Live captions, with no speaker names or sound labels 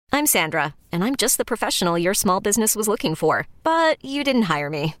I'm Sandra, and I'm just the professional your small business was looking for. But you didn't hire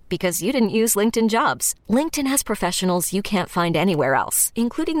me because you didn't use LinkedIn Jobs. LinkedIn has professionals you can't find anywhere else,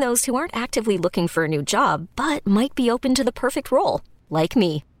 including those who aren't actively looking for a new job, but might be open to the perfect role, like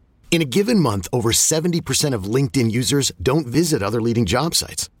me. In a given month, over 70% of LinkedIn users don't visit other leading job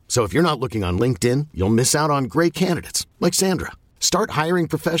sites. So if you're not looking on LinkedIn, you'll miss out on great candidates like Sandra. Start hiring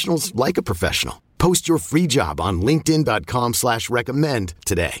professionals like a professional. Post your free job on linkedin.com/recommend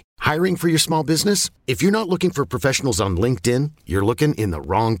today. Hiring for your small business? If you're not looking for professionals on LinkedIn, you're looking in the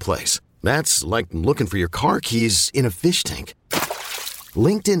wrong place. That's like looking for your car keys in a fish tank.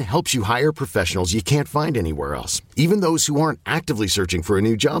 LinkedIn helps you hire professionals you can't find anywhere else, even those who aren't actively searching for a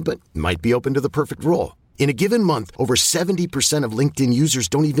new job but might be open to the perfect role. In a given month, over 70% of LinkedIn users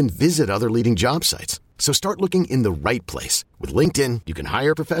don't even visit other leading job sites. So start looking in the right place. With LinkedIn, you can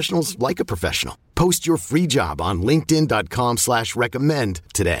hire professionals like a professional. Post your free job on linkedin.com/recommend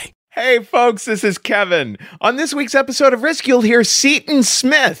today. Hey folks, this is Kevin. On this week's episode of Risk, you'll hear Seton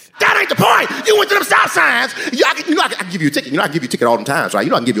Smith. That ain't the point. You went to them stop signs. I can give you a ticket. I can give you a ticket all the times, right? I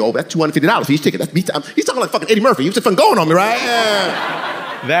can give you that's $250 for each ticket. He's talking like fucking Eddie Murphy. He was just fucking going on me, right?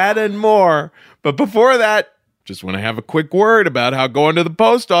 Yeah. That and more. But before that, just want to have a quick word about how going to the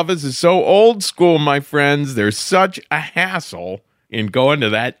post office is so old school, my friends. There's such a hassle in going to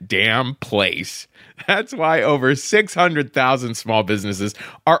that damn place. That's why over 600,000 small businesses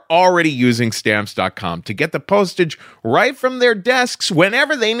are already using Stamps.com to get the postage right from their desks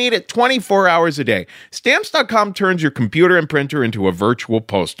whenever they need it 24 hours a day. Stamps.com turns your computer and printer into a virtual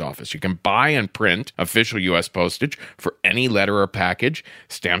post office. You can buy and print official U.S. postage for any letter or package.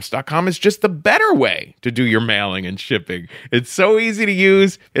 Stamps.com is just the better way to do your mailing and shipping. It's so easy to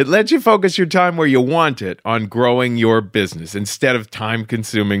use. It lets you focus your time where you want it on growing your business instead of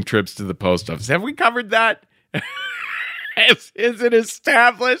time-consuming trips to the post office. Have we covered that? Is it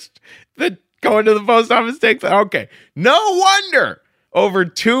established that going to the post office takes... Okay. No wonder over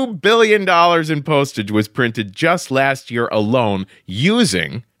 $2 billion in postage was printed just last year alone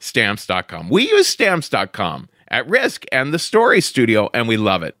using Stamps.com. We use Stamps.com at Risk and the Story Studio, and we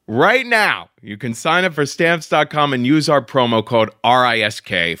love it. Right now, you can sign up for Stamps.com and use our promo code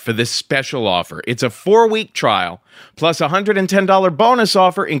RISK for this special offer. It's a 4-week trial, plus a $110 bonus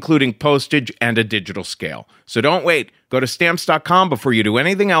offer, including postage and a digital scale. So don't wait. Go to Stamps.com before you do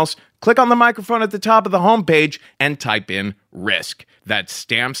anything else. Click on the microphone at the top of the homepage and type in RISK. That's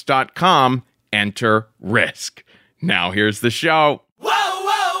Stamps.com. Enter RISK. Now here's the show.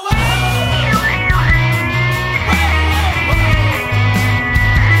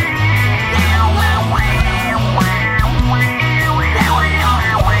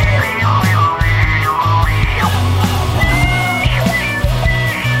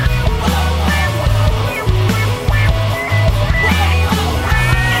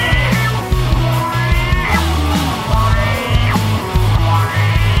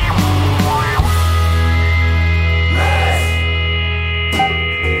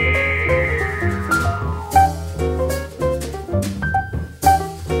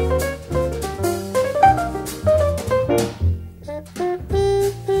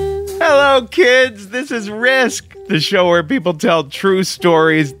 Hello, kids. This is Risk, the show where people tell true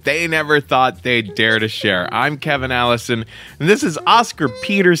stories they never thought they'd dare to share. I'm Kevin Allison, and this is Oscar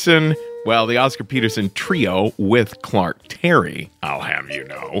Peterson. Well, the Oscar Peterson trio with Clark Terry, I'll have you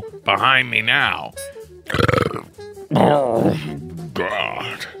know, behind me now. Oh,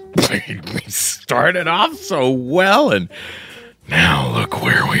 God. We started off so well, and now look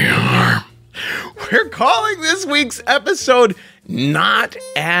where we are. We're calling this week's episode Not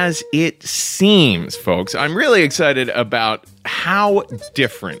As It Seems, folks. I'm really excited about how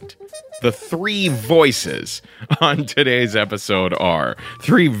different the three voices on today's episode are.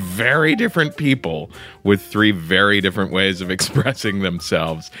 Three very different people with three very different ways of expressing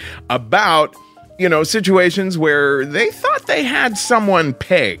themselves about, situations where they thought they had someone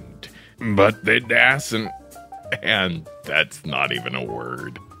pegged, but they dasn't. And that's not even a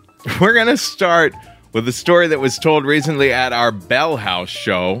word. We're going to start with a story that was told recently at our Bell House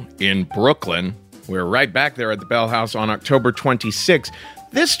show in Brooklyn. We're right back there at the Bell House on October 26th.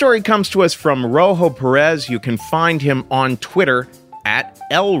 This story comes to us from Rojo Perez. You can find him on Twitter at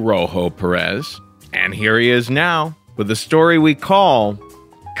El Rojo Perez. And here he is now with a story we call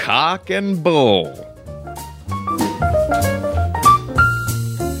Cock and Bull.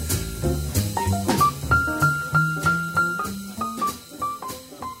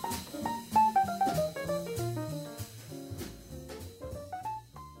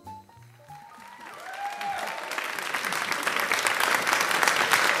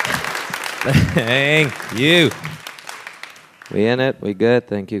 Thank you. We in it? We good?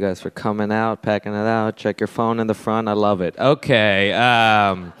 Thank you guys for coming out, packing it out. Check your phone in the front. I love it. Okay.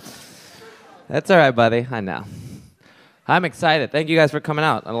 That's all right, buddy. I know. I'm excited. Thank you guys for coming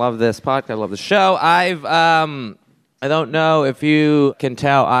out. I love this podcast. I love the show. I don't know if you can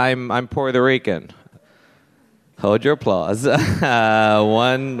tell I'm Puerto Rican. Hold your applause.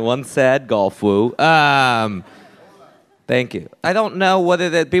 One sad golf woo. Thank you. I don't know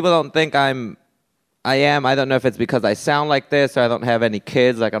whether people don't think I am. I don't know if it's because I sound like this or I don't have any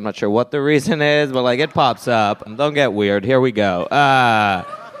kids. Like, I'm not sure what the reason is, but, like, it pops up. Don't get weird. Here we go.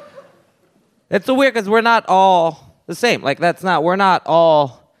 It's so weird because we're not all the same. Like, we're not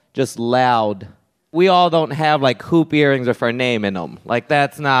all just loud. We all don't have, like, hoop earrings with our name in them. Like,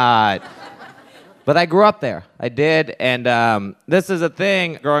 that's not... But I grew up there. I did, and this is a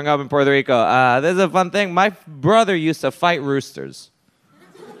thing growing up in Puerto Rico. This is a fun thing. My brother used to fight roosters.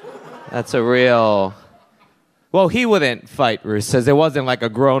 That's a real... Well, he wouldn't fight roosters. It wasn't like a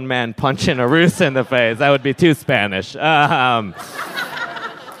grown man punching a rooster in the face. That would be too Spanish. But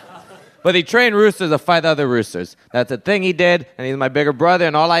he trained roosters to fight other roosters. That's a thing he did, and he's my bigger brother,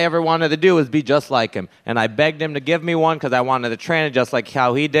 and all I ever wanted to do was be just like him. And I begged him to give me one because I wanted to train it just like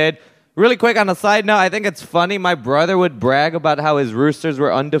how he did. Really quick, on a side note, I think it's funny. My brother would brag about how his roosters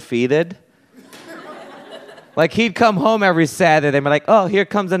were undefeated. Like, he'd come home every Saturday and be like, oh, here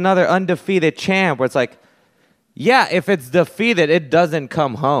comes another undefeated champ. Where it's like, yeah, if it's defeated, it doesn't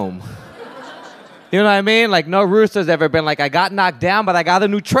come home. You know what I mean? Like, no rooster's ever been like, I got knocked down, but I got a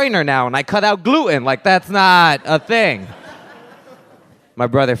new trainer now, and I cut out gluten. Like, that's not a thing. My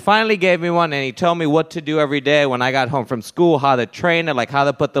brother finally gave me one, and he told me what to do every day when I got home from school, how to train it, like how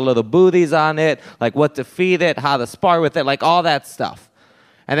to put the little booties on it, like what to feed it, how to spar with it, like all that stuff.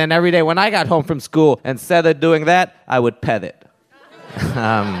 And then every day when I got home from school, instead of doing that, I would pet it.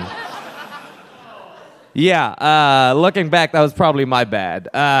 Looking back, that was probably my bad.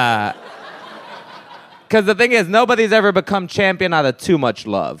 Because the thing is, nobody's ever become champion out of too much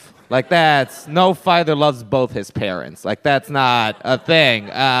love. Like, no fighter loves both his parents. Like, that's not a thing.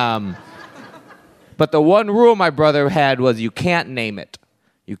 But the one rule my brother had was you can't name it.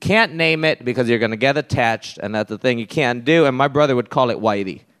 You can't name it because you're going to get attached, and that's the thing you can't do. And my brother would call it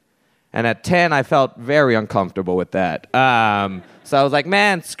Whitey. And at 10, I felt very uncomfortable with that. So I was like,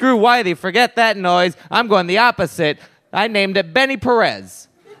 man, screw Whitey. Forget that noise. I'm going the opposite. I named it Benny Perez.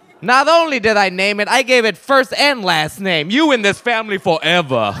 Not only did I name it, I gave it first and last name. You in this family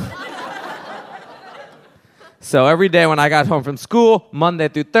forever. So every day when I got home from school, Monday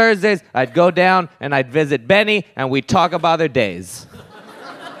through Thursdays, I'd go down and I'd visit Benny, and we'd talk about our days.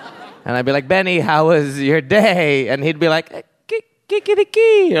 And I'd be like, Benny, how was your day? And he'd be like,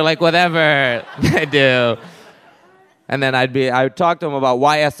 kiki, or like whatever I do. And then I would talk to him about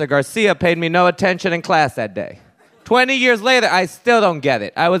why Esther Garcia paid me no attention in class that day. 20 years later, I still don't get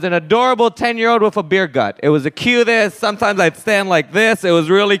it. I was an adorable 10-year-old with a beer gut. It was the cutest. Sometimes I'd stand like this. It was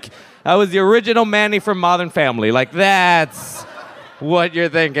really... I was the original Manny from Modern Family. Like, that's what you're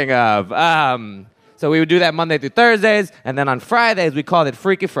thinking of. So we would do that Monday through Thursdays, and then on Fridays, we called it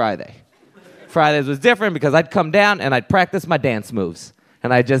Freaky Friday. Fridays was different because I'd come down and I'd practice my dance moves.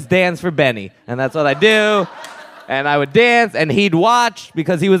 And I'd just dance for Benny. And that's what I do. And I would dance, and he'd watch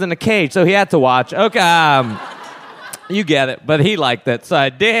because he was in a cage, so he had to watch. Okay, you get it, but he liked it. So I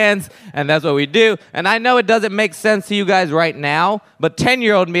dance, and that's what we do. And I know it doesn't make sense to you guys right now, but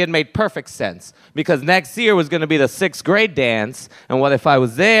 10-year-old me, it made perfect sense. Because next year was going to be the 6th grade dance, and what if I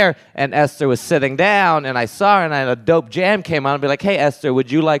was there, and Esther was sitting down, and I saw her, and a dope jam came on, and be like, hey, Esther, would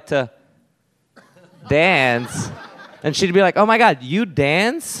you like to dance? And she'd be like, oh, my God, you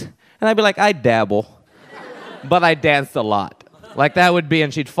dance? And I'd be like, I dabble, but I danced a lot. Like, that would be,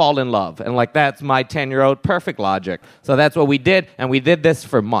 and she'd fall in love. And, like, that's my 10-year-old perfect logic. So that's what we did, and we did this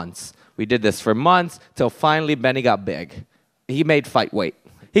for months. We did this for months till finally Benny got big. He made fight weight.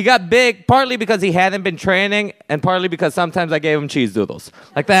 He got big partly because he hadn't been training and partly because sometimes I gave him cheese doodles.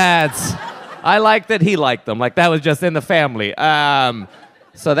 Like, that's... I liked it, he liked them. Like, that was just in the family.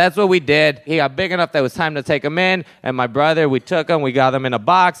 So that's what we did. He got big enough that it was time to take him in, and my brother, we took him, we got him in a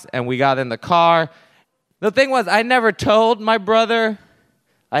box, and we got in the car. The thing was, I never told my brother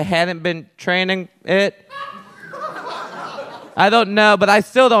I hadn't been training it. I don't know, but I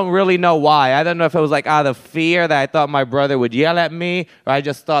still don't really know why. I don't know if it was like out of fear that I thought my brother would yell at me, or I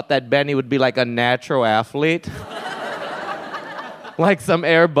just thought that Benny would be like a natural athlete. Like some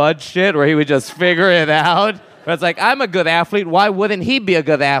Air Bud shit where he would just figure it out. But it's like, I'm a good athlete. Why wouldn't he be a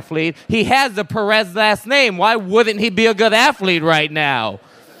good athlete? He has the Perez last name. Why wouldn't he be a good athlete right now?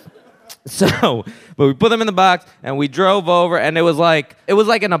 So, but we put them in the box and we drove over, and it was like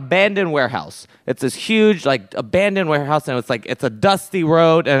an abandoned warehouse. It's this huge like abandoned warehouse, and it's a dusty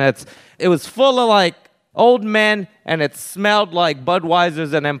road, and it was full of like old men, and it smelled like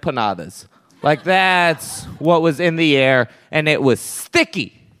Budweisers and empanadas. Like that's what was in the air, and it was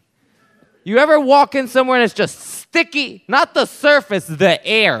sticky. You ever walk in somewhere and it's just sticky? Not the surface, the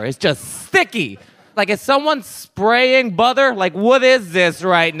air. It's just sticky. Like, is someone spraying butter? Like, what is this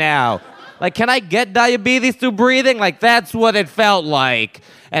right now? Like, can I get diabetes through breathing? Like, that's what it felt like.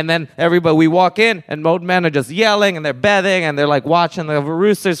 And then we walk in, and old men are just yelling, and they're betting, and they're, like, watching the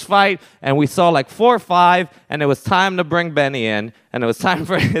Roosters fight. And we saw, like, 4 or 5, and it was time to bring Benny in, and it was time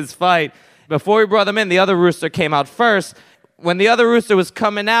for his fight. Before we brought him in, the other Rooster came out first. When the other Rooster was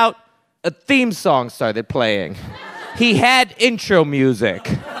coming out, a theme song started playing. He had intro music.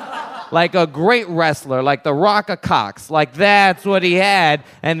 Like a great wrestler, like the Rock of Cox. Like that's what he had.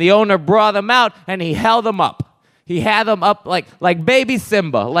 And the owner brought him out and he held him up. He had him up like baby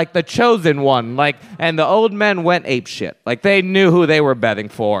Simba, like the chosen one. And the old men went apeshit. Like they knew who they were betting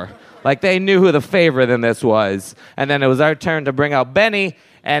for. Like they knew who the favorite in this was. And then it was our turn to bring out Benny,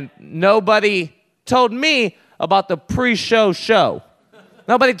 and nobody told me about the pre-show show.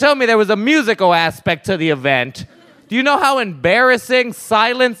 Nobody told me there was a musical aspect to the event. Do you know how embarrassing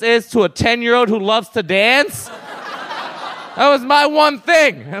silence is to a 10-year-old who loves to dance? That was my one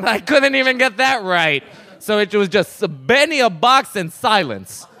thing, and I couldn't even get that right. So it was just Benny, a box, and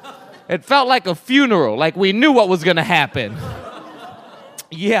silence. It felt like a funeral, like we knew what was going to happen.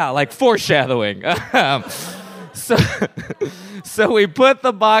 Yeah, like foreshadowing. So we put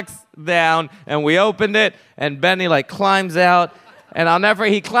the box down, and we opened it, and Benny, climbs out, and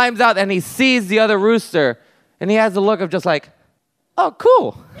he climbs out, and he sees the other Rooster, and he has a look of just oh,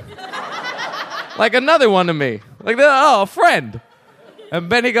 cool. Like another one to me. Oh, a friend. And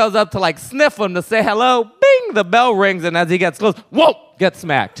Benny goes up to sniff him to say hello. Bing, the bell rings, and as he gets close, whoa, gets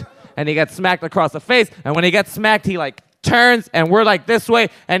smacked. And he gets smacked across the face, and when he gets smacked, he turns, and we're this way,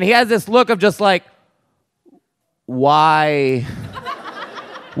 and he has this look of just why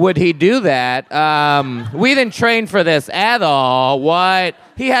would he do that? We didn't train for this at all. What?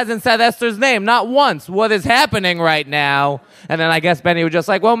 He hasn't said Esther's name, not once. What is happening right now? And then I guess Benny was just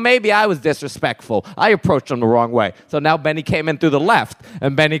well, maybe I was disrespectful. I approached him the wrong way. So now Benny came in through the left,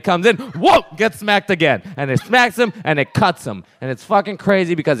 and Benny comes in, whoa, gets smacked again. And it smacks him, and it cuts him. And it's fucking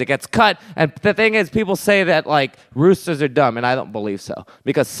crazy because it gets cut. And the thing is, people say that, roosters are dumb, and I don't believe so.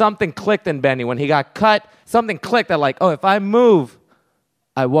 Because something clicked in Benny. When he got cut, something clicked that, oh, if I move,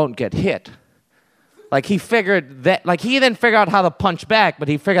 I won't get hit. He figured that, he didn't figure out how to punch back, but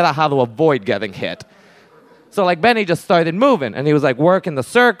he figured out how to avoid getting hit. So, Benny just started moving, and he was, working the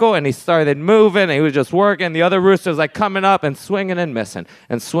circle, and he started moving, and he was just working. The other Rooster's, coming up and swinging and missing,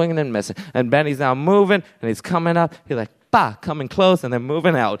 and swinging and missing. And Benny's now moving, and he's coming up. He's bah, coming close, and then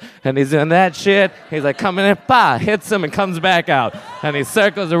moving out. And he's doing that shit. He's, coming in, bah, hits him and comes back out. And he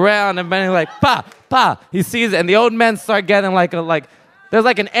circles around, and Benny's bah, bah. He sees it, and the old men start getting, there's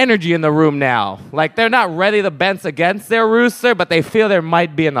an energy in the room now. They're not ready to bench against their Rooster, but they feel there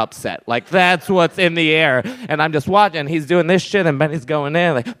might be an upset. That's what's in the air. And I'm just watching. He's doing this shit, and Benny's going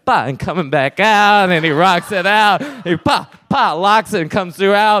in, bah, and coming back out, and he rocks it out. He, bah, bah, locks it and comes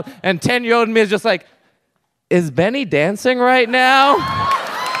through out. And 10-year-old me is just is Benny dancing right now?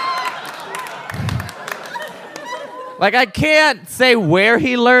 I can't say where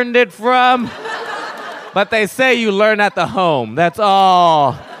he learned it from. But they say you learn at the home. That's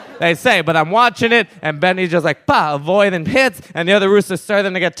all they say. But I'm watching it, and Benny's just bah, avoiding hits, and the other Rooster's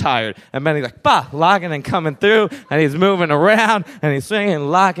starting to get tired. And Benny's bah, locking and coming through, and he's moving around, and he's swinging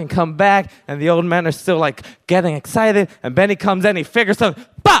and locking, come back, and the old men are still getting excited, and Benny comes in, he figures something,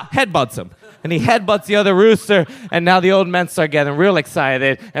 bah, headbutts him. And he headbutts the other Rooster, and now the old men start getting real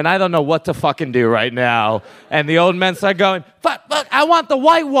excited, and I don't know what to fucking do right now. And the old men start going, fuck, I want the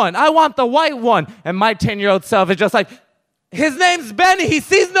white one. I want the white one. And my 10-year-old self is just his name's Benny. He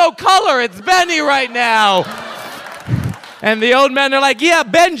sees no color. It's Benny right now. And the old men are yeah,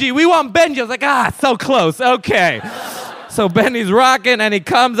 Benji. We want Benji. I was so close. Okay. So Benny's rocking, and he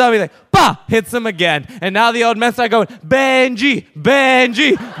comes up, he's bah, hits him again. And now the old men start going, Benji,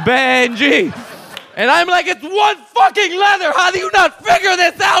 Benji, Benji. And I'm it's one fucking letter. How do you not figure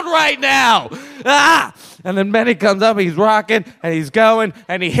this out right now? Ah! And then Benny comes up, he's rocking, and he's going,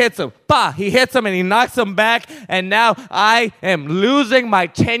 and he hits him. Bah! He hits him, and he knocks him back, and now I am losing my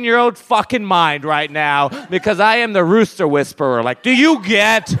 10-year-old fucking mind right now because I am the Rooster Whisperer. Do you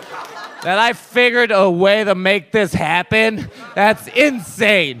get that I figured a way to make this happen? That's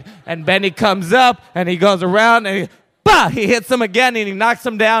insane. And Benny comes up, and he goes around, and bah! He hits him again and he knocks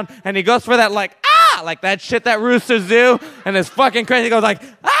him down and he goes for that like that shit that roosters do, and it's fucking crazy. He goes like,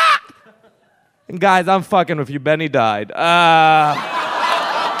 ah! And guys, I'm fucking with you. Benny died.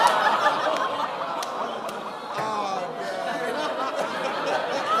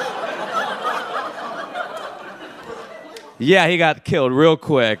 Yeah, he got killed real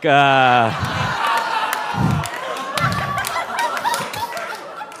quick.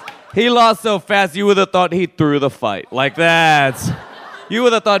 He lost so fast, you would have thought he threw the fight. Like that. You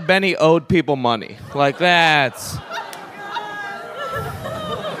would have thought Benny owed people money. Like that.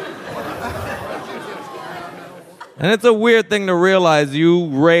 And it's a weird thing to realize you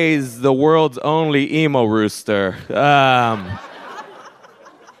raised the world's only emo rooster.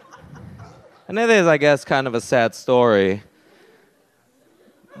 And it is, I guess, kind of a sad story.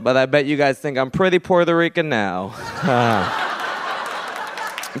 But I bet you guys think I'm pretty Puerto Rican now.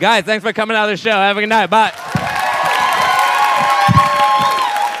 Guys, thanks for coming out of the show. Have a good night. Bye.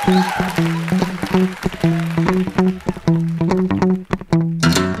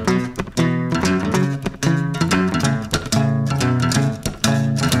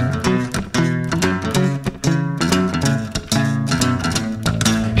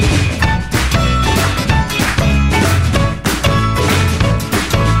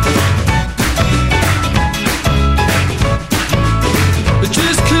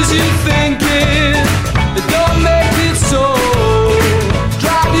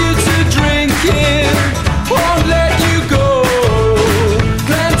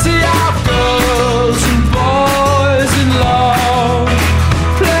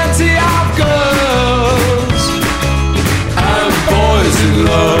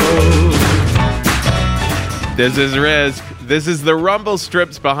 This is Risk. This is the Rumble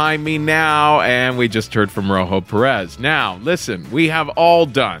Strips behind me now, and we just heard from Rojo Perez. Now, listen, we have all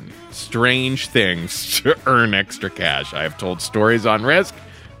done strange things to earn extra cash. I have told stories on Risk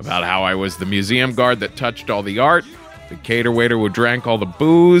about how I was the museum guard that touched all the art, the cater waiter who drank all the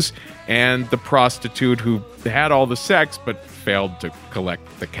booze, and the prostitute who had all the sex but failed to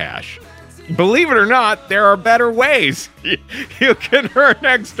collect the cash. Believe it or not, there are better ways. You can earn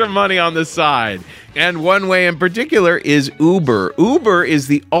extra money on the side. And one way in particular is Uber. Uber is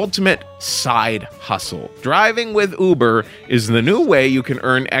the ultimate side hustle. Driving with Uber is the new way you can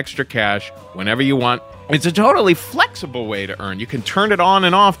earn extra cash whenever you want. It's a totally flexible way to earn. You can turn it on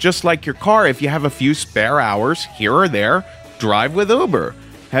and off just like your car. If you have a few spare hours here or there, drive with Uber.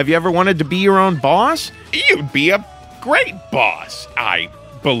 Have you ever wanted to be your own boss? You'd be a great boss, I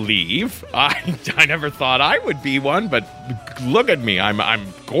believe. I never thought I would be one, but look at me. I'm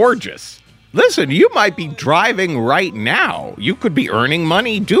gorgeous. Listen, you might be driving right now. You could be earning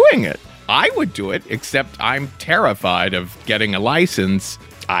money doing it. I would do it, except I'm terrified of getting a license.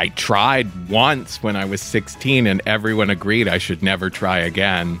 I tried once when I was 16 and everyone agreed I should never try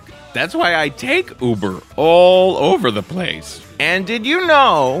again. That's why I take Uber all over the place. And did you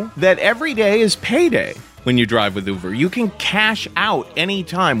know that every day is payday when you drive with Uber? You can cash out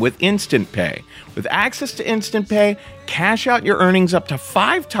anytime with Instant Pay. With access to Instant Pay, cash out your earnings up to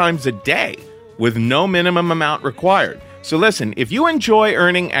 5 times a day with no minimum amount required. So listen, if you enjoy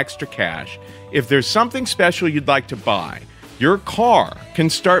earning extra cash, if there's something special you'd like to buy, your car can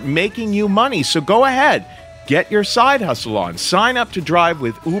start making you money. So go ahead, get your side hustle on. Sign up to drive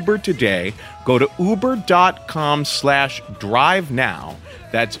with Uber today. Go to uber.com/drive now.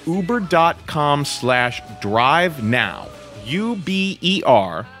 That's uber.com/drive now.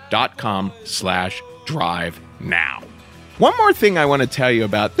 uber.com/drive now. One more thing I want to tell you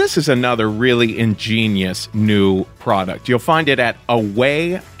about. This is another really ingenious new product. You'll find it at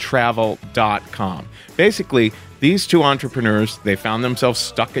awaytravel.com. Basically, these two entrepreneurs, they found themselves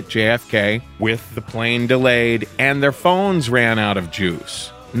stuck at JFK with the plane delayed and their phones ran out of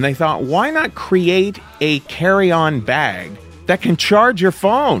juice. And they thought, why not create a carry-on bag that can charge your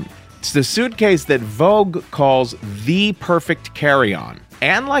phone? It's the suitcase that Vogue calls the perfect carry-on.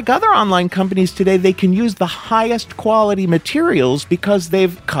 And like other online companies today, they can use the highest quality materials because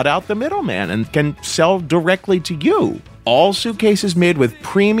they've cut out the middleman and can sell directly to you. All suitcases made with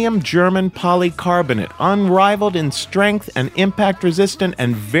premium German polycarbonate, unrivaled in strength and impact resistant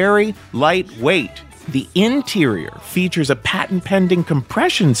and very lightweight. The interior features a patent-pending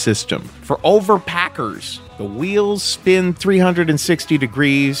compression system for overpackers. The wheels spin 360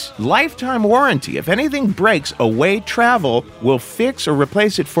 degrees. Lifetime warranty. If anything breaks, Away Travel will fix or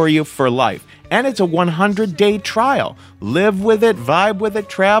replace it for you for life. And it's a 100-day trial. Live with it, vibe with it,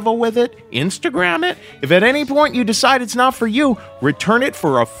 travel with it, Instagram it. If at any point you decide it's not for you, return it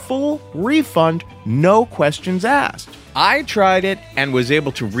for a full refund, no questions asked. I tried it and was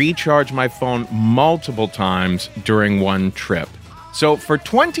able to recharge my phone multiple times during one trip. So for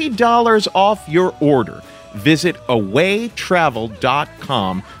 $20 off your order, visit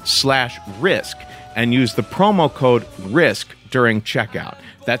awaytravel.com/risk and use the promo code RISK during checkout.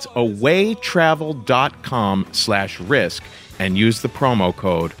 That's awaytravel.com/risk and use the promo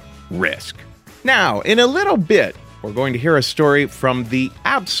code RISK. Now, in a little bit, we're going to hear a story from the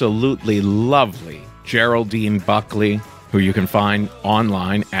absolutely lovely Geraldine Buckley, who you can find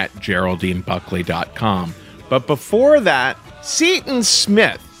online at GeraldineBuckley.com. But before that, Seton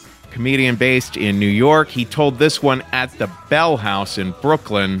Smith, comedian based in New York, he told this one at the Bell House in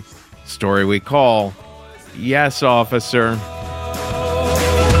Brooklyn. Story we call, Yes, Officer.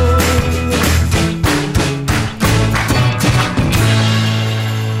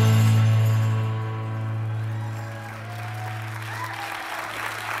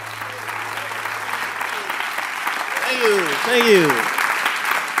 Thank you.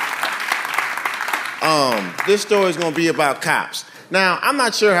 This story is going to be about cops. Now, I'm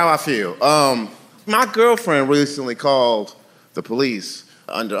not sure how I feel. My girlfriend recently called the police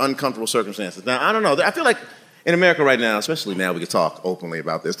under uncomfortable circumstances. Now, I don't know. I feel like in America right now, especially now we can talk openly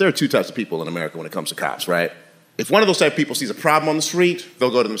about this, there are two types of people in America when it comes to cops, right? If one of those type of people sees a problem on the street,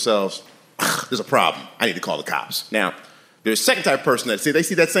 they'll go to themselves, there's a problem. I need to call the cops. Now, there's a second type of person that they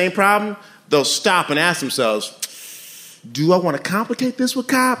see that same problem, they'll stop and ask themselves, do I want to complicate this with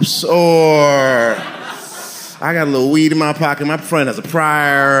cops? Or I got a little weed in my pocket. My friend has a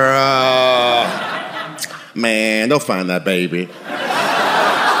prior. Man, they'll find that baby.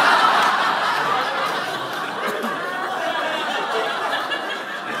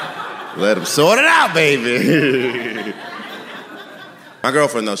 Let them sort it out, baby. My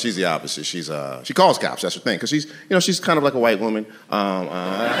girlfriend, though, she's the opposite. She calls cops. That's her thing, because she's kind of like a white woman.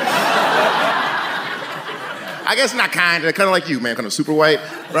 I guess not kind of like you, man, kind of super white,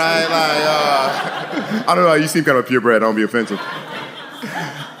 right? Like, I don't know, you seem kind of purebred, don't be offensive.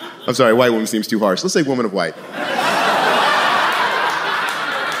 I'm sorry, white woman seems too harsh. Let's say woman of white.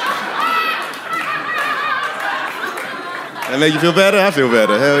 That make you feel better? I feel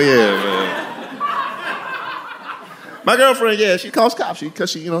better, hell yeah, man. My girlfriend, yeah, she calls cops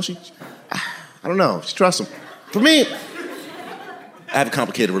because she, I don't know, she trusts them. For me, I have a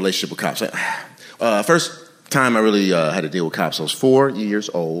complicated relationship with cops. First time I really had to deal with cops, I was 4 years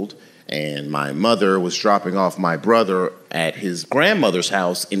old, and my mother was dropping off my brother at his grandmother's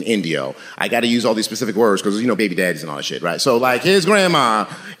house in Indio. I got to use all these specific words because, baby daddies and all that shit, right? So, like, his grandma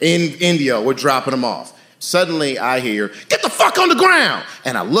in Indio, we're dropping him off. Suddenly, I hear, get the fuck on the ground!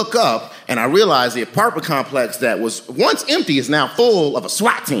 And I look up, and I realize the apartment complex that was once empty is now full of a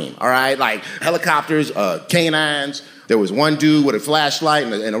SWAT team, all right? Like, helicopters, canines. There was one dude with a flashlight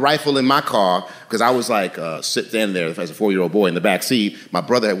and a rifle in my car, because I was like sitting there as a 4-year-old boy in the back seat. My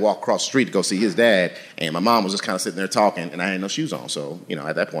brother had walked across the street to go see his dad, and my mom was just kind of sitting there talking, and I had no shoes on. So,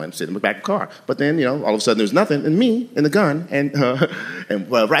 at that point, I'm sitting in the back of the car. But then, all of a sudden, there's nothing, and me, and the gun, and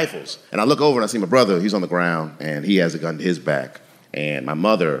rifles. And I look over, and I see my brother. He's on the ground, and he has a gun to his back. And my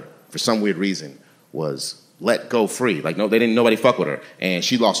mother, for some weird reason, was let go free. Like, no, nobody fuck with her. And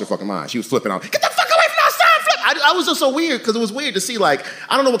she lost her fucking mind. She was flipping out, get the fuck away from my son! I was just so weird, because it was weird to see, like,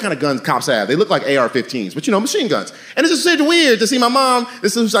 I don't know what kind of guns cops have. They look like AR-15s, but, machine guns. And it's just so weird to see my mom,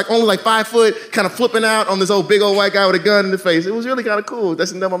 this was like only like 5 foot, kind of flipping out on this old big old white guy with a gun in the face. It was really kind of cool.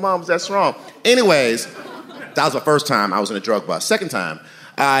 That's know my mom was that strong. Anyways, that was the first time I was in a drug bust. Second time,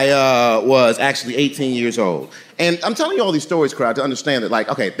 I was actually 18 years old. And I'm telling you all these stories, crowd, to understand that, like,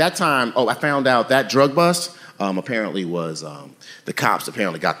 okay, that time, I found out that drug bust apparently was, the cops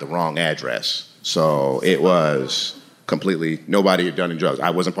apparently got the wrong address. So it was completely, nobody had done any drugs.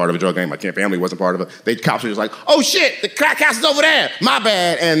 I wasn't part of a drug gang. My family wasn't part of it. The cops were just like, oh shit, the crack house is over there. My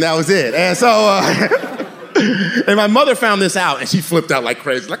bad. And that was it. And so, and my mother found this out, and she flipped out like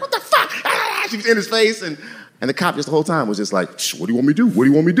crazy. Like, what the fuck? She was in his face. And the cop just the whole time was just like, what do you want me to do? What do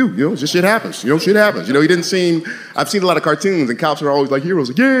you want me to do? Just shit happens. Shit happens. He didn't seem, I've seen a lot of cartoons, and cops are always like heroes.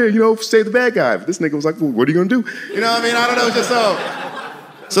 Like, yeah, save the bad guy. But this nigga was like, well, what are you going to do? I don't know. Just so.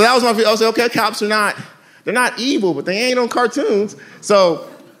 So that was my feeling. I was like, okay, cops are they're not evil, but they ain't on cartoons. So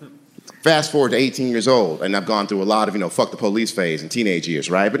fast forward to 18 years old, and I've gone through a lot of, fuck the police phase in teenage years,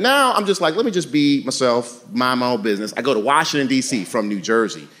 right? But now I'm just like, let me just be myself, mind my own business. I go to Washington, D.C. from New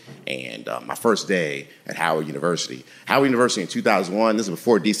Jersey, and my first day at Howard University. Howard University in 2001, this is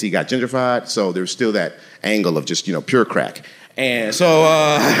before D.C. got gentrified, so there's still that angle of just, pure crack. And so...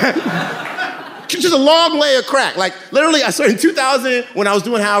 just a long layer of crack. Like, literally, I started in 2000 when I was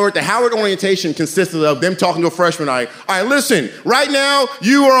doing Howard. The Howard orientation consisted of them talking to a freshman. All right, listen, right now,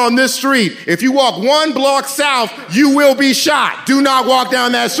 you are on this street. If you walk 1 block south, you will be shot. Do not walk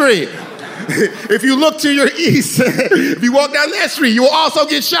down that street. If you look to your east, if you walk down that street, you will also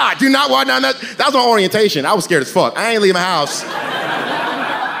get shot. Do not walk down that. That was my orientation. I was scared as fuck. I ain't leave my house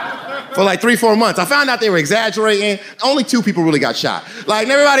for like 3-4 months. I found out they were exaggerating. Only 2 people really got shot. Like,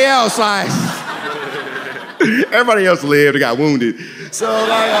 everybody else, like, everybody else lived and got wounded. So,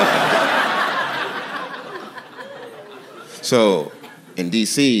 like, so in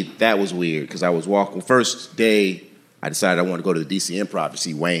D.C., that was weird because I was walking. First day, I decided I wanted to go to the D.C. Improv to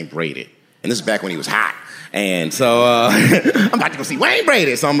see Wayne Brady. And this is back when he was hot. And so I'm about to go see Wayne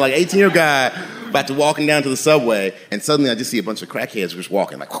Brady. So I'm like 18-year-old guy about to walking down to the subway, and suddenly I just see a bunch of crackheads just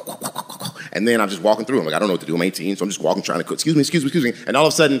walking, like, and then I'm just walking through. I'm like, I don't know what to do. I'm 18, so I'm just walking, trying to, excuse me. And all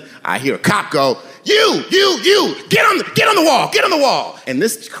of a sudden, I hear a cop go, you, get on the wall. And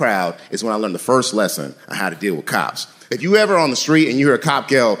this crowd is when I learned the first lesson on how to deal with cops. If you ever on the street and you hear a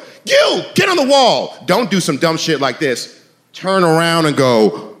cop yell, you, get on the wall, don't do some dumb shit like this. Turn around and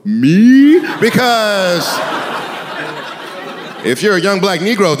go, me? Because if you're a young black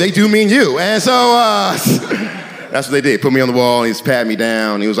Negro, they do mean you. And so that's what they did. Put me on the wall, and he just patted me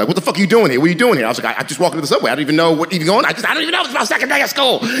down. He was like, what the fuck are you doing here? What are you doing here? I was like, I just walked into the subway. I don't even know what even going on. I don't even know. It's my second day of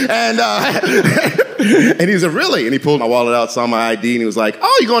school. And and he was like, really? And he pulled my wallet out, saw my ID, and he was like,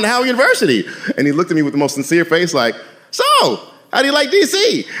 oh, you're going to Howard University. And he looked at me with the most sincere face like, so, how do you like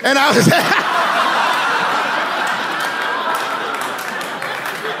D.C.? And I was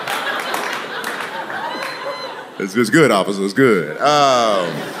It's good, officer. It's good.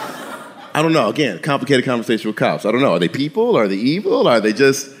 I don't know. Again, complicated conversation with cops. I don't know. Are they people? Are they evil? Are they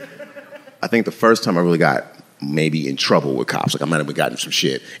just... I think the first time I really got maybe in trouble with cops, like I might have gotten some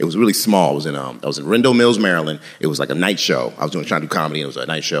shit. It was really small. I was in Rendell Mills, Maryland. It was like a night show. I was trying to do comedy, and it was a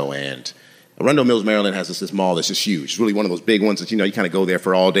night show, and Rendell Mills, Maryland has this mall that's just huge. It's really one of those big ones that, you kind of go there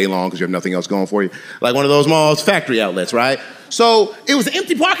for all day long because you have nothing else going for you. Like one of those malls, factory outlets, right? So it was an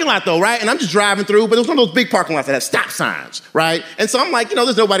empty parking lot though, right? And I'm just driving through, but it was one of those big parking lots that had stop signs, right? And so I'm like,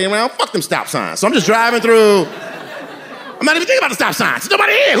 there's nobody around. Fuck them stop signs. So I'm just driving through. I'm not even thinking about the stop signs. There's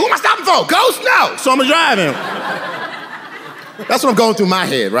nobody here. Who am I stopping for? Ghost? No. So I'm driving. That's what I'm going through my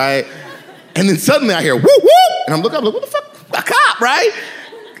head, right? And then suddenly I hear whoop, whoop. And I'm looking up like, what the fuck? A cop, right?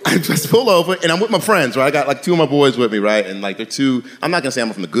 I just pull over, and I'm with my friends, right? I got like 2 of my boys with me, right? And like they're 2, I'm not gonna say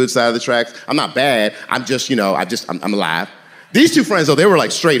I'm from the good side of the tracks. I'm not bad. I'm just, I'm alive. These 2 friends, though, they were like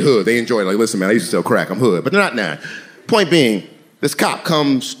straight hood. They enjoyed it. Like, listen, man, I used to sell crack. I'm hood. But they're not now. Point being, this cop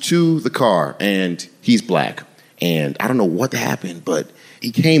comes to the car, and he's black. And I don't know what happened, but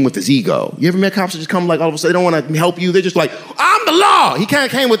he came with his ego. You ever met cops that just come like all of a sudden, they don't want to help you? They're just like, I'm the law. He kind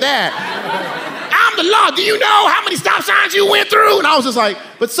of came with that. I'm the law. Do you know how many stop signs you went through? And I was just like,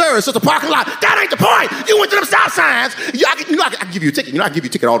 but sir, it's just a parking lot. That ain't the point. You went through them stop signs. I can give you a ticket. I can give you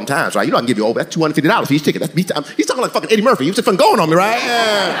a ticket all the times, right? I can give you that's $250 for each ticket. He's talking like fucking Eddie Murphy. He was just fucking going on me, right?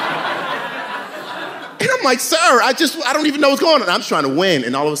 And I'm like, sir, I don't even know what's going on. I'm just trying to win.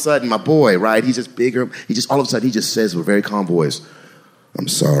 And all of a sudden, my boy, right? He's just bigger. All of a sudden, he just says with a very calm voice, I'm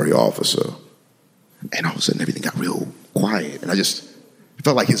sorry, officer. And all of a sudden, everything got real quiet. And it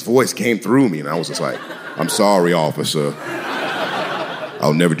felt like his voice came through me, and I was just like, I'm sorry, officer.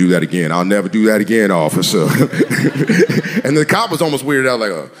 I'll never do that again. I'll never do that again, officer. And the cop was almost weirded out,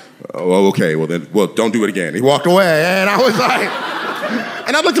 like, oh, okay, well, don't do it again. He walked away, and I was like,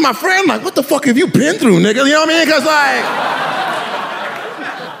 and I looked at my friend like, what the fuck have you been through, nigga? You know what I mean? Because,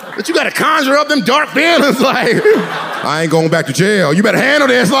 like, but you got to conjure up them dark feelings, like, I ain't going back to jail. You better handle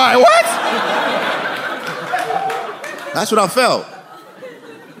this. Like, what? That's what I felt.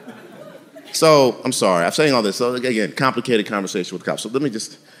 So, I'm sorry, I'm saying all this. So, again, complicated conversation with cops. So let me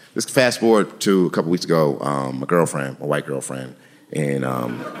just fast forward to a couple weeks ago, my white girlfriend, in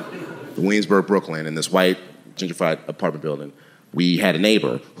Williamsburg, Brooklyn, in this white gentrified apartment building. We had a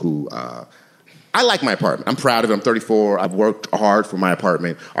neighbor who, I like my apartment. I'm proud of it. I'm 34. I've worked hard for my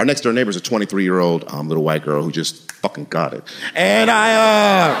apartment. Our next door neighbor is a 23-year-old little white girl who just fucking got it. And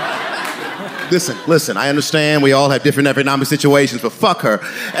Listen, I understand we all have different economic situations, but fuck her.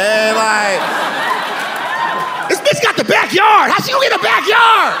 And this bitch got the backyard. How she gonna get a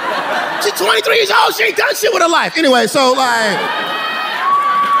backyard? She's 23 years old. She ain't done shit with her life. Anyway, so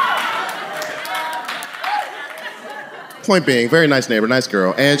point being, very nice neighbor, nice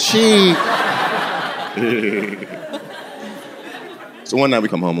girl. And she... So one night we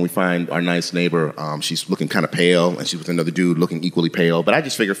come home and we find our nice neighbor. She's looking kind of pale, and she's with another dude looking equally pale. But I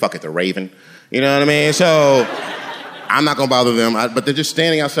just figured, fuck it, they're raving. You know what I mean? So I'm not gonna bother them. But they're just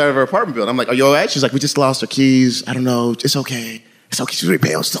standing outside of her apartment building. I'm like, are you all right? She's like, we just lost our keys. I don't know. It's okay. It's okay. She's really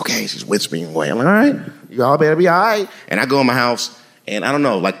pale. It's okay. She's whispering away. I'm like, all right. You all better be all right. And I go in my house, and I don't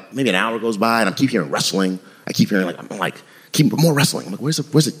know, like maybe an hour goes by, and I keep hearing rustling. I keep hearing keep more wrestling. I'm like, where's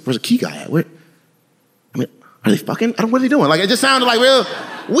the key guy at? Are they fucking? What are they doing? Like, it just sounded like real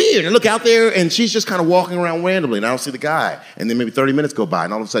weird. And I look out there, and she's just kind of walking around randomly, and I don't see the guy. And then maybe 30 minutes go by,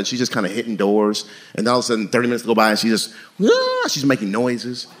 and all of a sudden, she's just kind of hitting doors. And all of a sudden, 30 minutes go by, and she's making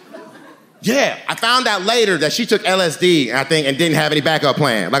noises. Yeah, I found out later that she took LSD, I think, and didn't have any backup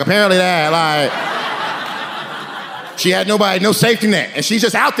plan. Like, apparently she had no safety net, and she's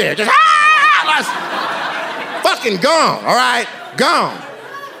just out there, just fucking gone, all right? Gone.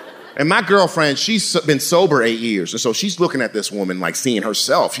 And my girlfriend, she's been sober 8 years, and so she's looking at this woman like seeing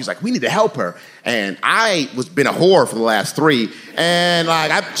herself. She's like, we need to help her. And I was been a whore for the last 3, and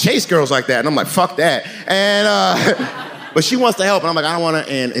like I chase girls like that, and I'm like, fuck that. And but she wants to help, and I'm like, I don't want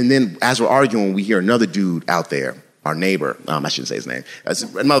to. And then as we're arguing, we hear another dude out there, our neighbor. I shouldn't say his name. That's a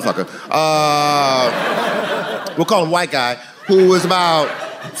motherfucker. We'll call him white guy, who was about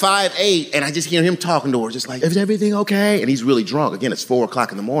 5'8", and I just hear him talking to her, just like, is everything okay? And he's really drunk. Again, it's 4 o'clock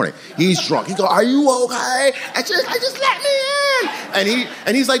in the morning. He's drunk. He goes, are you okay? I just let me in.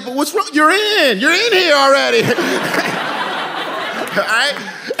 And he's like, but what's wrong? You're in here already. All right?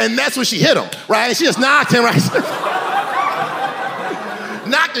 And that's when she hit him, right? She just knocked him right.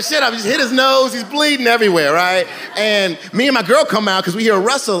 Knocked the shit out. He just hit his nose. He's bleeding everywhere, right? And me and my girl come out because we hear a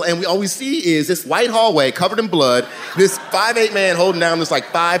rustle, and all we see is this white hallway covered in blood, this 5'8" man holding down this like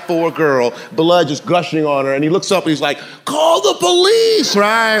 5'4" girl, blood just gushing on her, and he looks up and he's like, call the police,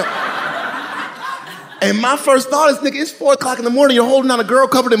 right? And my first thought is, nigga, it's 4 o'clock in the morning, you're holding down a girl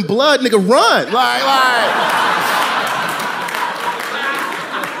covered in blood, nigga, run.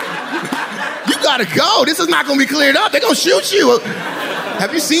 You gotta go. This is not gonna be cleared up. They're gonna shoot you.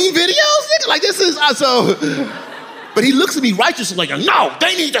 Have you seen videos, nigga? Like, this is so. But he looks at me righteously like, no,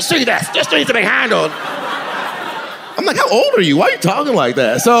 they need to see this. This needs to be handled. I'm like, how old are you? Why are you talking like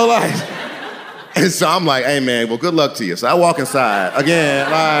that? So I'm like, hey, man, well, good luck to you. So I walk inside. Again,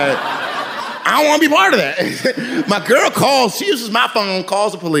 I don't want to be part of that. My girl calls. She uses my phone,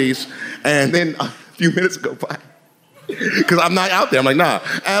 calls the police, and then a few minutes go by. Because I'm not out there. I'm like, nah.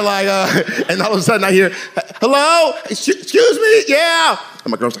 And and all of a sudden I hear, hello? Excuse me? Yeah. And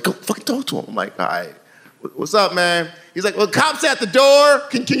my girl's like, go fucking talk to him. I'm like, all right. What's up, man? He's like, well, cops at the door.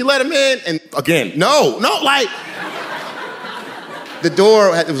 Can you let him in? And again, no, like, the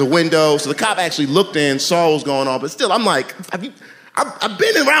door, there was a window, so the cop actually looked in, saw what was going on, but still, I'm like, I've been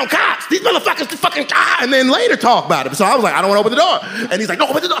around cops. These motherfuckers fucking and then later talk about it. So I was like, I don't want to open the door. And he's like, no,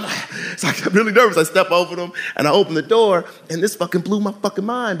 open the door. So I'm really nervous. I step over them, and I open the door, and this fucking blew my fucking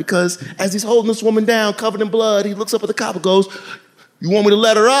mind, because as he's holding this woman down, covered in blood, he looks up at the cop and goes, you want me to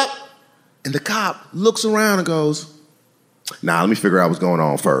let her up? And the cop looks around and goes, nah, let me figure out what's going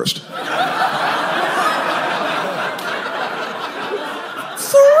on first. For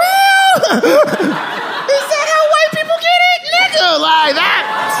real? Like that.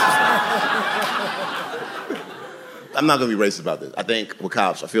 I'm not gonna be racist about this. I think with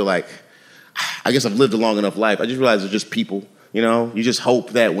cops, I feel like, I guess I've lived a long enough life. I just realize they're just people, you know? You just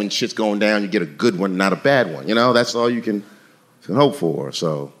hope that when shit's going down, you get a good one, not a bad one, you know? That's all you can hope for.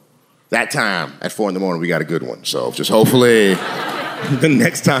 So that time at 4 a.m, we got a good one. So just hopefully the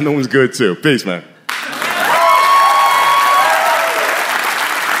next time the one's good too. Peace, man.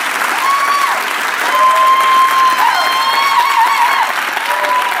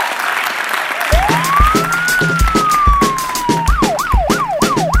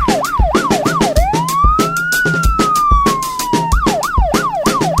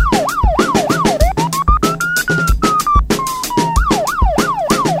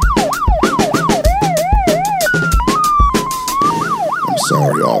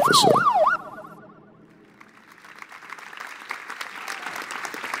 Sorry, officer.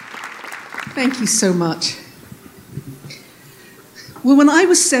 Thank you so much. Well, when I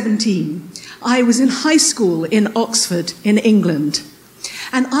was 17, I was in high school in Oxford, in England,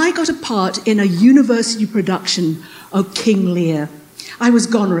 and I got a part in a university production of King Lear. I was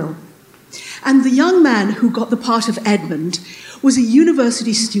Goneril. And the young man who got the part of Edmund was a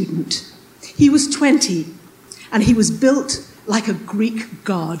university student. He was 20, and he was built like a Greek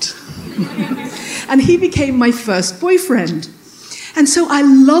god. And he became my first boyfriend. And so I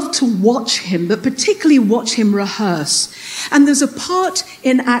loved to watch him, but particularly watch him rehearse. And there's a part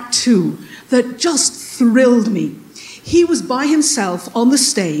in Act 2 that just thrilled me. He was by himself on the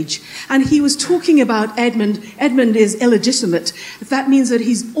stage, and he was talking about Edmund. Edmund is illegitimate. That means that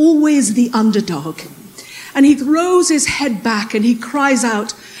he's always the underdog. And he throws his head back and he cries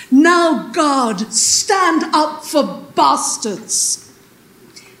out, "Now, God, stand up for bastards."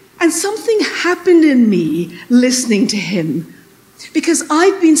 And something happened in me listening to him, because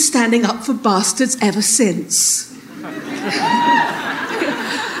I've been standing up for bastards ever since.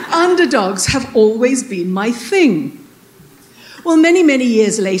 Underdogs have always been my thing. Well, many, many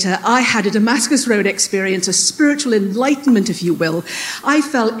years later, I had a Damascus Road experience, a spiritual enlightenment, if you will. I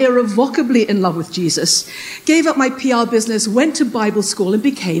fell irrevocably in love with Jesus, gave up my PR business, went to Bible school, and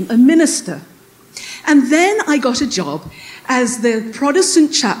became a minister. And then I got a job as the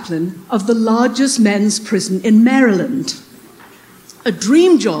Protestant chaplain of the largest men's prison in Maryland. A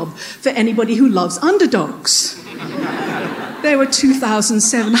dream job for anybody who loves underdogs. There were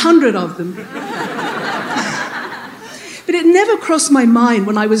 2,700 of them. But it never crossed my mind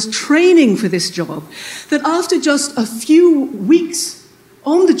when I was training for this job that after just a few weeks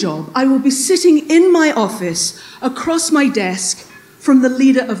on the job, I will be sitting in my office across my desk from the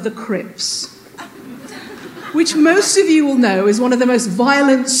leader of the Crips, which most of you will know is one of the most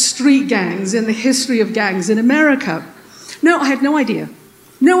violent street gangs in the history of gangs in America. No, I had no idea.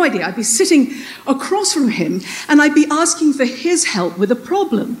 No idea. I'd be sitting across from him and I'd be asking for his help with a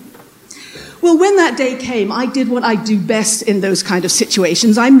problem. Well, when that day came, I did what I do best in those kind of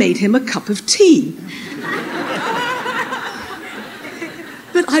situations. I made him a cup of tea.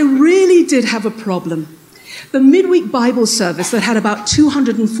 But I really did have a problem. The midweek Bible service that had about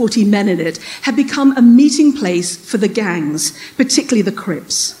 240 men in it had become a meeting place for the gangs, particularly the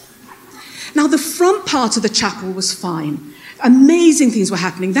Crips. Now, the front part of the chapel was fine. Amazing things were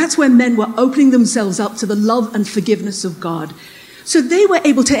happening. That's where men were opening themselves up to the love and forgiveness of God. So they were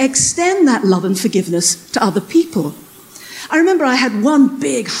able to extend that love and forgiveness to other people. I remember I had one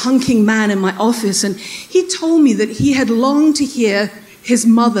big hunking man in my office, and he told me that he had longed to hear his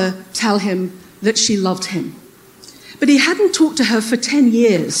mother tell him that she loved him. But he hadn't talked to her for 10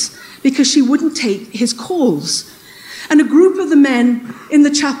 years because she wouldn't take his calls. And a group of the men in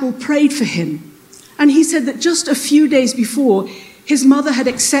the chapel prayed for him. And he said that just a few days before, his mother had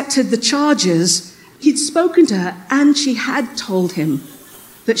accepted the charges. He'd spoken to her, and she had told him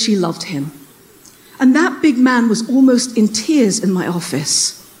that she loved him. And that big man was almost in tears in my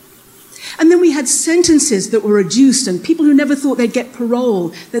office. And then we had sentences that were reduced, and people who never thought they'd get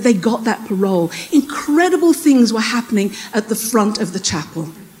parole, that they got that parole. Incredible things were happening at the front of the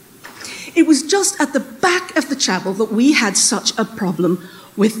chapel. It was just at the back of the chapel that we had such a problem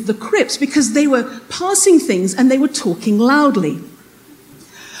with the Crips, because they were passing things and they were talking loudly.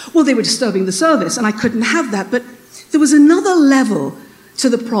 Well, they were disturbing the service, and I couldn't have that. But there was another level to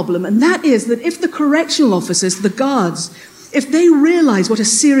the problem, and that is that if the correctional officers, the guards, if they realized what a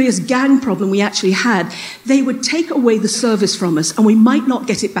serious gang problem we actually had, they would take away the service from us, and we might not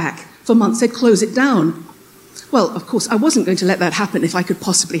get it back for months. They'd close it down. Well, of course, I wasn't going to let that happen if I could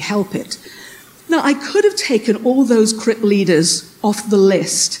possibly help it. Now, I could have taken all those Crip leaders off the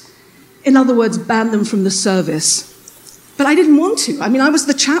list. In other words, banned them from the service. But I didn't want to. I mean, I was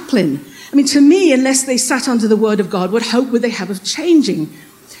the chaplain. I mean, to me, unless they sat under the word of God, what hope would they have of changing?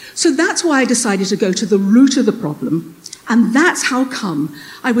 So that's why I decided to go to the root of the problem. And that's how come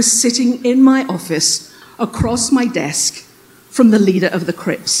I was sitting in my office across my desk from the leader of the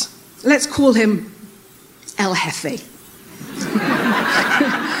Crips. Let's call him El Jefe.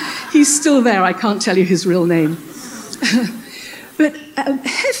 He's still there. I can't tell you his real name. But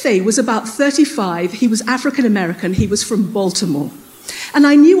Jefe was about 35. He was African-American. He was from Baltimore. And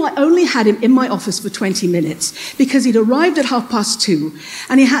I knew I only had him in my office for 20 minutes because he'd arrived at 2:30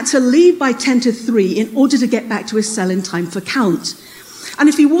 and he had to leave by 2:50 in order to get back to his cell in time for count. And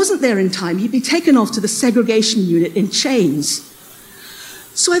if he wasn't there in time, he'd be taken off to the segregation unit in chains.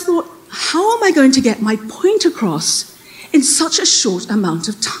 So I thought, how am I going to get my point across in such a short amount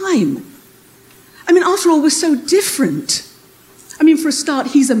of time? I mean, after all, we're so different. I mean, for a start,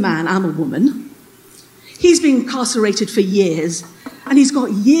 he's a man, I'm a woman. He's been incarcerated for years, and he's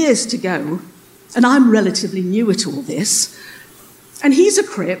got years to go, and I'm relatively new at all this. And he's a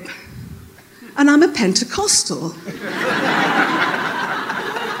Crip, and I'm a Pentecostal.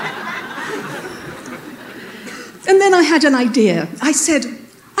 And then I had an idea. I said,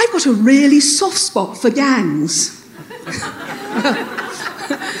 I've got a really soft spot for gangs.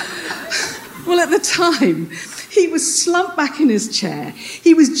 Well, at the time, he was slumped back in his chair.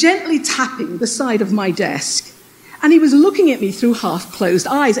 He was gently tapping the side of my desk. And he was looking at me through half-closed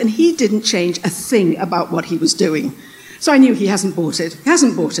eyes, and he didn't change a thing about what he was doing. So I knew he hasn't bought it. He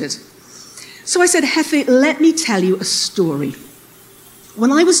hasn't bought it. So I said, Jefe, let me tell you a story.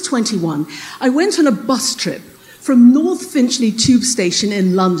 When I was 21, I went on a bus trip from North Finchley Tube Station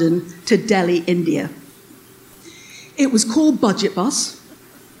in London to Delhi, India. It was called Budget Bus.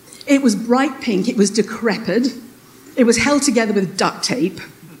 It was bright pink. It was decrepit. It was held together with duct tape.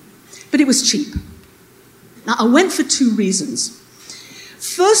 But it was cheap. Now, I went for 2 reasons.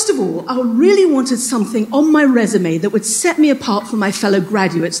 First of all, I really wanted something on my resume that would set me apart from my fellow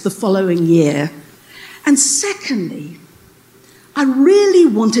graduates the following year. And secondly, I really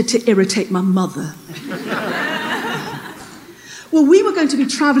wanted to irritate my mother. Well, we were going to be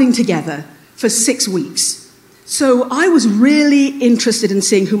traveling together for 6 weeks. So I was really interested in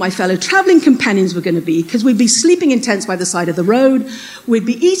seeing who my fellow traveling companions were going to be, because we'd be sleeping in tents by the side of the road, we'd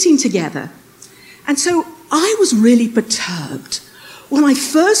be eating together. And so I was really perturbed when I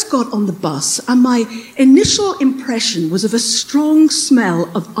first got on the bus, and my initial impression was of a strong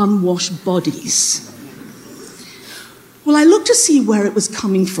smell of unwashed bodies. Well, I looked to see where it was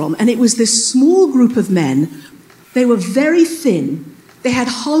coming from, and it was this small group of men. They were very thin. They had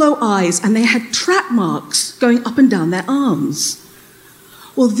hollow eyes, and they had track marks going up and down their arms.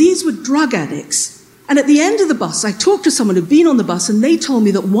 Well, these were drug addicts. And at the end of the bus, I talked to someone who'd been on the bus, and they told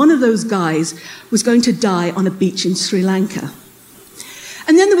me that one of those guys was going to die on a beach in Sri Lanka.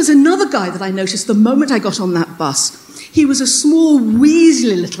 And then there was another guy that I noticed the moment I got on that bus. He was a small,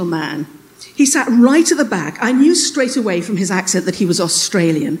 weaselly little man. He sat right at the back. I knew straight away from his accent that he was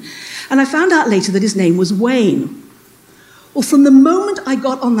Australian. And I found out later that his name was Wayne. Well, from the moment I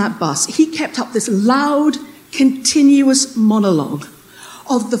got on that bus, he kept up this loud, continuous monologue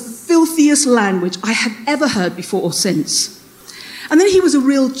of the filthiest language I had ever heard before or since. And then he was a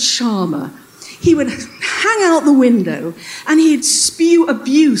real charmer. He would hang out the window and he'd spew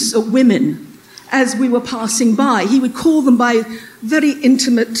abuse at women as we were passing by. He would call them by very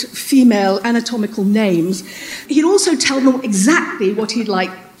intimate female anatomical names. He'd also tell them exactly what he'd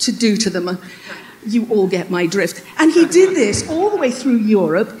like to do to them. You all get my drift. And he did this all the way through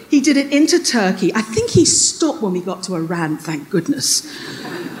Europe. He did it into Turkey. I think he stopped when we got to Iran, thank goodness.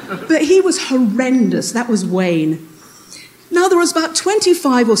 But he was horrendous. That was Wayne. Now, there was about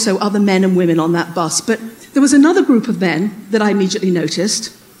 25 or so other men and women on that bus, but there was another group of men that I immediately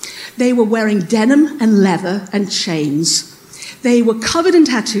noticed. They were wearing denim and leather and chains. They were covered in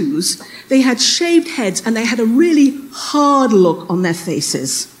tattoos. They had shaved heads, and they had a really hard look on their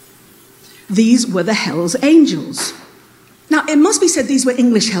faces. These were the Hells Angels. Now, it must be said these were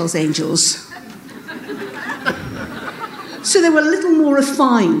English Hells Angels. So they were a little more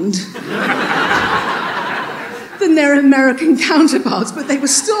refined than their American counterparts, but they were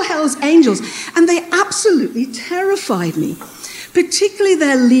still Hells Angels, and they absolutely terrified me, particularly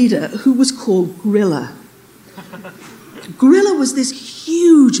their leader, who was called Grilla. Grilla was this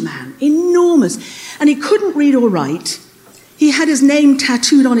huge man, enormous, and he couldn't read or write. He had his name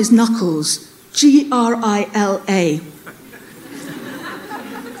tattooed on his knuckles, Grilla.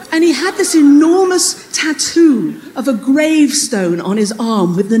 And he had this enormous tattoo of a gravestone on his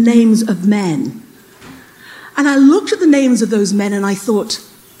arm with the names of men. And I looked at the names of those men and I thought,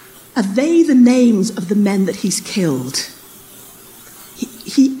 are they the names of the men that he's killed?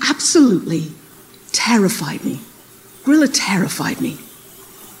 He absolutely terrified me. Grilla terrified me.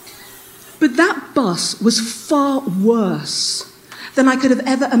 But that bus was far worse than I could have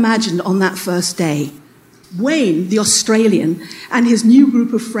ever imagined on that first day. Wayne, the Australian, and his new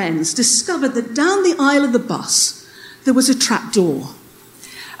group of friends discovered that down the aisle of the bus there was a trap door.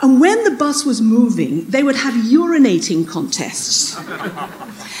 And when the bus was moving, they would have urinating contests.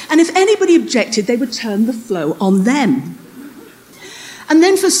 And if anybody objected, they would turn the flow on them. And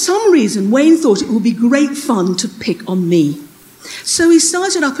then for some reason, Wayne thought it would be great fun to pick on me. So he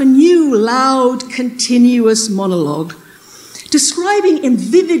started up a new, loud, continuous monologue, describing in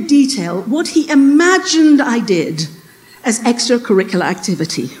vivid detail what he imagined I did as extracurricular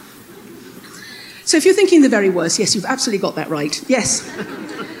activity. So if you're thinking the very worst, yes, you've absolutely got that right. Yes.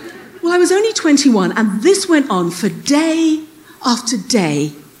 Well, I was only 21, and this went on for day after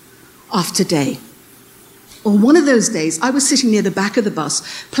day after day. On one of those days, I was sitting near the back of the bus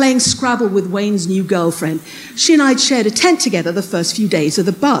playing Scrabble with Wayne's new girlfriend. She and I had shared a tent together the first few days of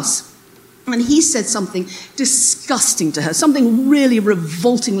the bus. And he said something disgusting to her, something really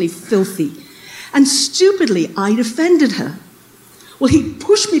revoltingly filthy. And stupidly, I defended her. Well, he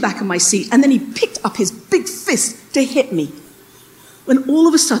pushed me back in my seat, and then he picked up his big fist to hit me. When all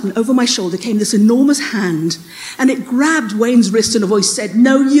of a sudden, over my shoulder came this enormous hand, and it grabbed Wayne's wrist, and a voice said,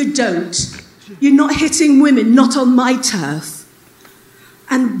 "No, you don't. You're not hitting women, not on my turf."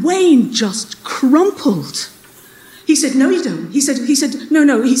 And Wayne just crumpled. He said, "No, you don't." He said,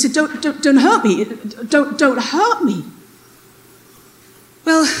 no. He said, don't hurt me. Don't hurt me.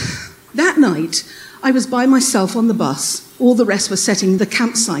 Well, that night, I was by myself on the bus. All the rest were setting the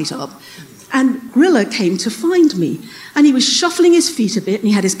campsite up. And Grilla came to find me. And he was shuffling his feet a bit, and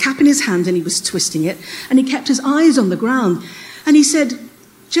he had his cap in his hand, and he was twisting it, and he kept his eyes on the ground. And he said,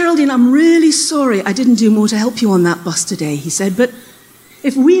 "Geraldine, I'm really sorry I didn't do more to help you on that bus today," he said, "but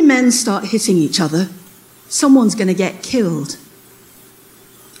if we men start hitting each other, someone's going to get killed."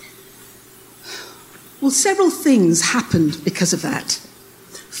 Well, several things happened because of that.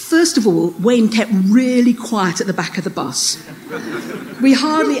 First of all, Wayne kept really quiet at the back of the bus. We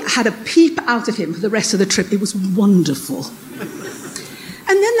hardly had a peep out of him for the rest of the trip. It was wonderful.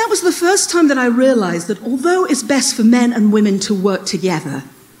 And then that was the first time that I realized that although it's best for men and women to work together,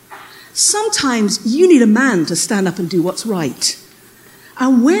 sometimes you need a man to stand up and do what's right.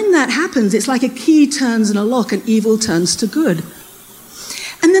 And when that happens, it's like a key turns in a lock and evil turns to good.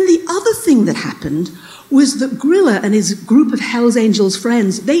 And then the other thing that happened was that Grilla and his group of Hell's Angels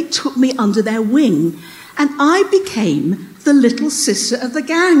friends, they took me under their wing, and I became the little sister of the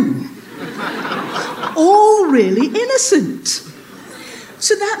gang. All really innocent.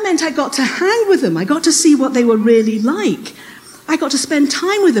 So that meant I got to hang with them. I got to see what they were really like. I got to spend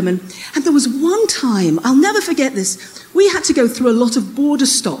time with them. And there was one time, I'll never forget this, we had to go through a lot of border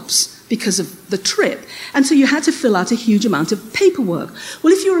stops because of the trip. And so you had to fill out a huge amount of paperwork.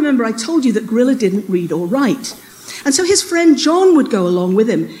 Well, if you remember, I told you that Grilla didn't read or write. And so his friend John would go along with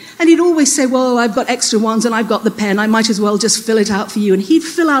him. And he'd always say, "Well, I've got extra ones and I've got the pen. I might as well just fill it out for you." And he'd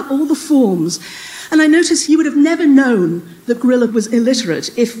fill out all the forms. And I noticed you would have never known that Grilla was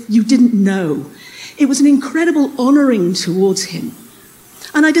illiterate if you didn't know. It was an incredible honoring towards him.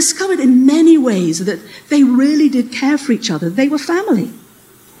 And I discovered in many ways that they really did care for each other. They were family.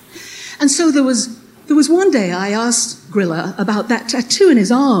 And so there was one day I asked Grilla about that tattoo in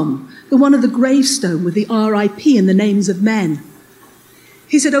his arm, the one of the gravestone with the R.I.P. and the names of men.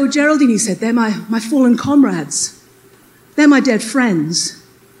 He said, "Oh, Geraldine," he said, "they're my fallen comrades. They're my dead friends.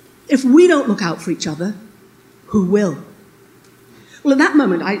 If we don't look out for each other, who will?" Well, at that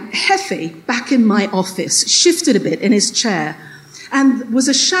moment, Hefe, back in my office, shifted a bit in his chair, and was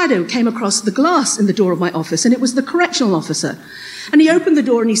a shadow came across the glass in the door of my office, and it was the correctional officer. And he opened the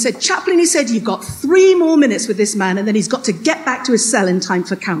door and he said, "Chaplain," he said, "you've got 3 more minutes with this man, and then he's got to get back to his cell in time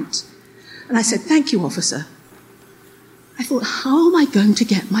for count." And I said, "Thank you, officer." I thought, how am I going to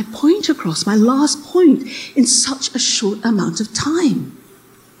get my point across, my last point, in such a short amount of time?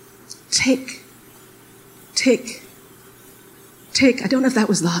 Tick, tick, tick. I don't know if that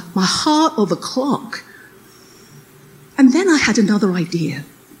was my heart or the clock. And then I had another idea.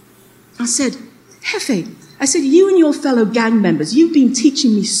 I said, "Hefe," I said, "you and your fellow gang members, you've been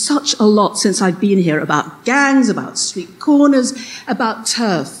teaching me such a lot since I've been here about gangs, about street corners, about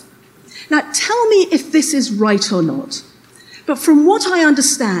turf. Now, tell me if this is right or not. But from what I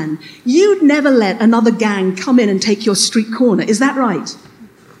understand, you'd never let another gang come in and take your street corner. Is that right?"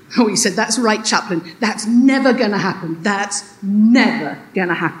 Oh, he said, "That's right, Chaplain. That's never going to happen. That's never going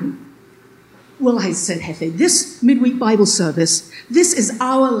to happen." Well, I said, "Hefe, this midweek Bible service, this is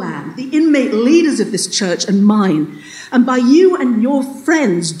our land, the inmate leaders of this church and mine. And by you and your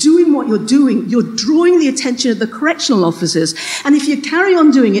friends doing what you're doing, you're drawing the attention of the correctional officers. And if you carry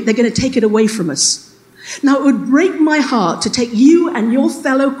on doing it, they're going to take it away from us. Now, it would break my heart to take you and your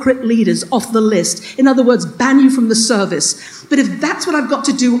fellow crit leaders off the list. In other words, ban you from the service. But if that's what I've got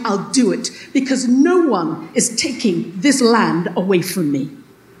to do, I'll do it. Because no one is taking this land away from me."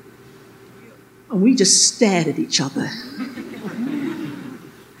 And we just stared at each other.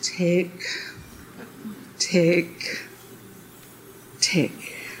 Tick, tick,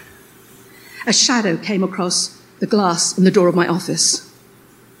 tick. A shadow came across the glass in the door of my office.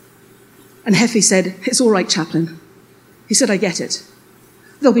 And Hefe said, "It's all right, Chaplain." He said, "I get it.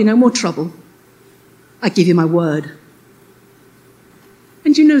 There'll be no more trouble. I give you my word."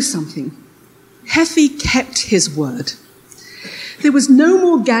 And you know something? Hefe kept his word. There was no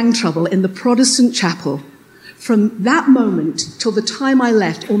more gang trouble in the Protestant chapel from that moment till the time I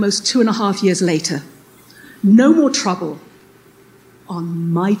left, almost 2.5 years later. No more trouble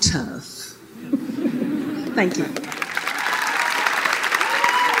on my turf. Thank you.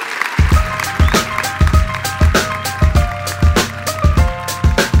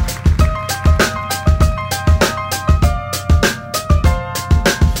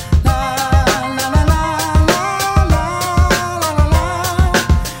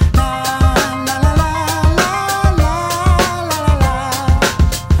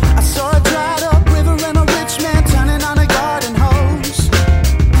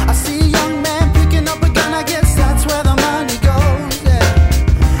 That's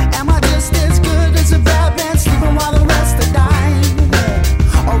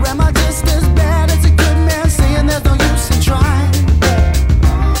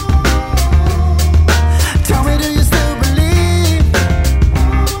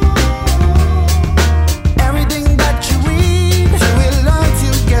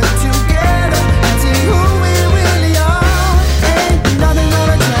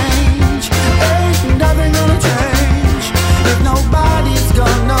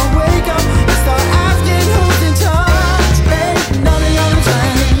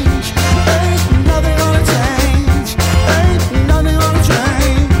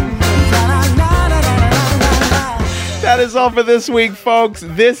is all for this week, folks.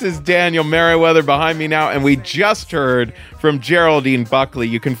 This is Daniel Merriweather behind me now, and we just heard from Geraldine Buckley.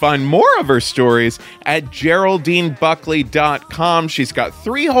 You can find more of her stories at GeraldineBuckley.com. She's got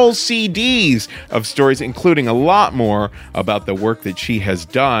 3 whole CDs of stories, including a lot more about the work that she has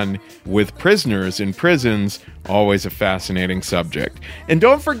done with prisoners in prisons. Always a fascinating subject. And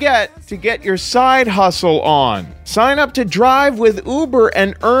don't forget to get your side hustle on. Sign up to Drive with Uber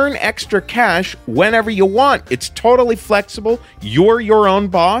and earn extra cash whenever you want. It's totally flexible. You're your own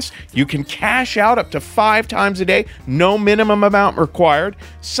boss. You can cash out up to 5 times a day. No minimum amount required.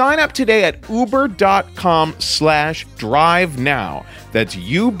 Sign up today at uber.com/drive now. That's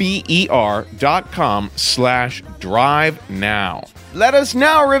uber.com/drive now. Let us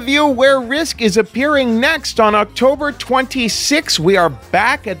now review where Risk is appearing next. On October 26th, we are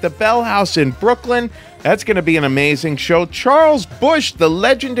back at the Bell House in Brooklyn. That's going to be an amazing show. Charles Busch, the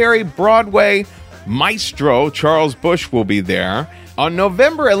legendary Broadway maestro, Charles Busch, will be there. On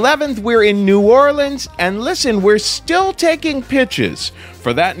November 11th, we're in New Orleans. And listen, we're still taking pitches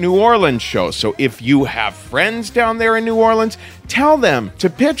for that New Orleans show. So if you have friends down there in New Orleans, tell them to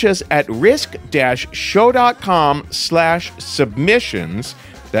pitch us at risk-show.com/submissions.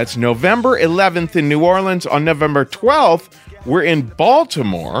 That's November 11th in New Orleans. On November 12th, we're in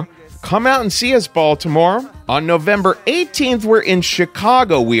Baltimore. Come out and see us, Baltimore. On November 18th, we're in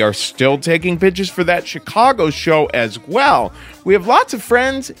Chicago. We are still taking pitches for that Chicago show as well. We have lots of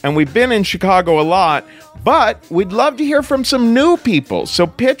friends, and we've been in Chicago a lot, but we'd love to hear from some new people. So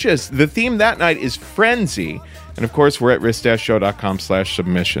pitch us. The theme that night is Frenzy. And of course, we're at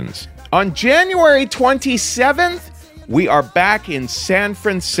risk-show.com/submissions. On January 27th, we are back in San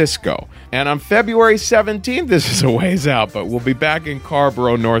Francisco. And on February 17th, this is a ways out, but we'll be back in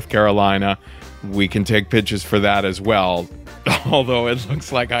Carrboro, North Carolina. We can take pitches for that as well, although it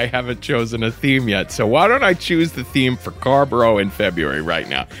looks like I haven't chosen a theme yet. So why don't I choose the theme for Carrboro in February right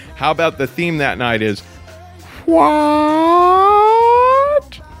now? How about the theme that night is what?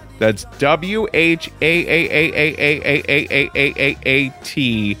 That's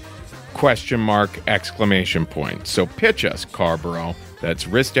WHAAAAAAAAAAAT question mark exclamation point. So pitch us, Carrboro. That's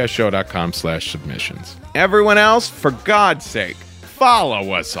risk-show.com/submissions. Everyone else, for God's sake,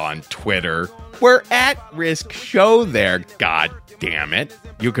 follow us on Twitter. We're at Risk Show there, God damn it.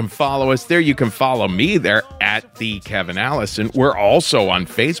 You can follow us there. You can follow me there at the Kevin Allison. We're also on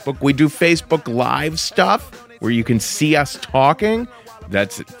Facebook. We do Facebook Live stuff where you can see us talking.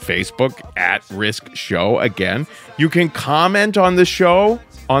 That's Facebook at Risk Show again. You can comment on the show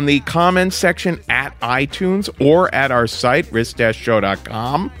on the comments section at iTunes or at our site,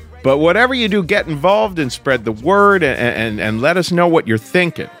 risk-show.com. But whatever you do, get involved and spread the word and let us know what you're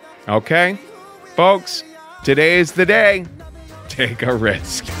thinking. Okay? Folks, today is the day. Take a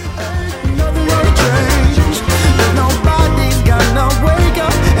risk.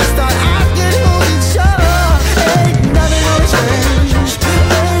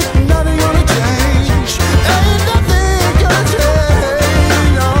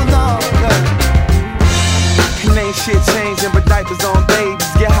 Shit changing, but diapers on babies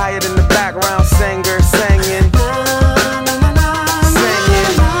get higher than the background singer singing.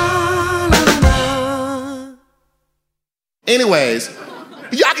 Anyways, I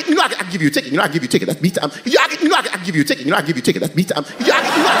can give you a ticket. I give you a ticket. That's me time. I can give you a ticket. I give you a ticket. That's me time. I can give you a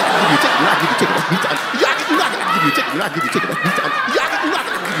ticket. I give you a ticket. That's me time. I can give you a ticket. I give you a ticket. That's me time. I can give you a ticket. I give you a ticket. That's me time. I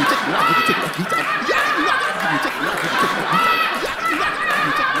can give you a ticket. I give you a ticket. That's me time.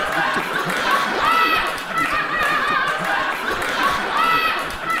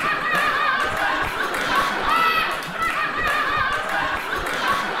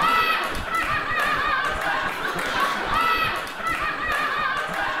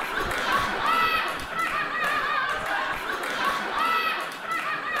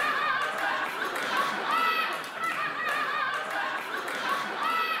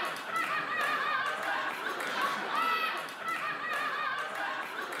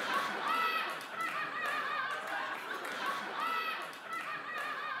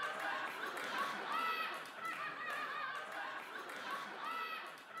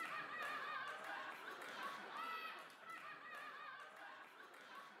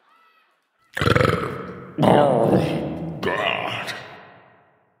 No.